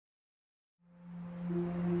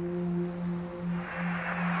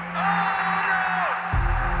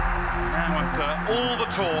all the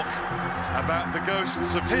talk about the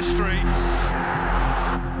ghosts of history,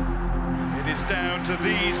 it is down to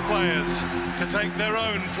these players to take their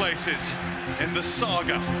own places in the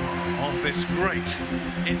saga of this great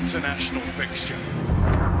international fixture.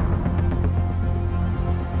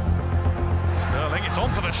 Sterling, it's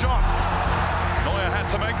on for the shot. Neuer had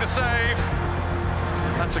to make the save.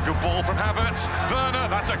 That's a good ball from Havertz. Werner,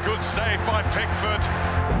 that's a good save by Pickford.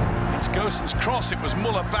 It's Gosens' cross, it was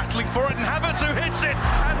Muller battling for it, and Havertz who hits it,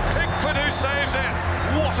 and Pickford who saves it.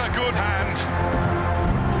 What a good hand.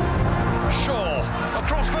 Shaw,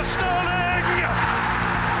 across for Sterling!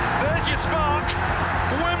 There's your spark.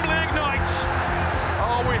 Wembley ignites.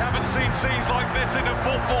 Oh, we haven't seen scenes like this in a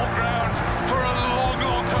football ground for a long,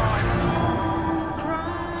 long time.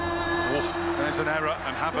 Oh, there's an error,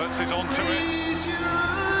 and Havertz is onto it.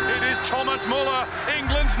 It is Thomas Muller,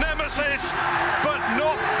 England's nemesis, but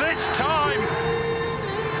not this time.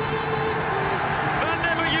 That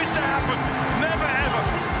never used to happen, never ever.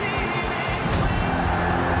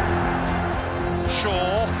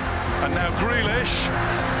 Shaw, and now Grealish.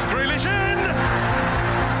 Grealish in!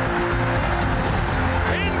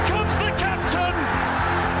 In comes the captain!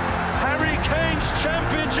 Harry Kane's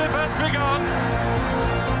championship has begun.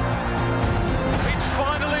 It's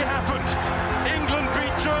finally happened. England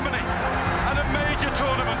beat Germany at a major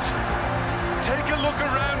tournament. Take a look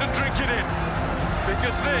around and drink it in,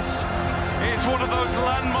 because this is one of those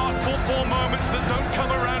landmark football moments that don't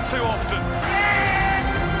come around too often.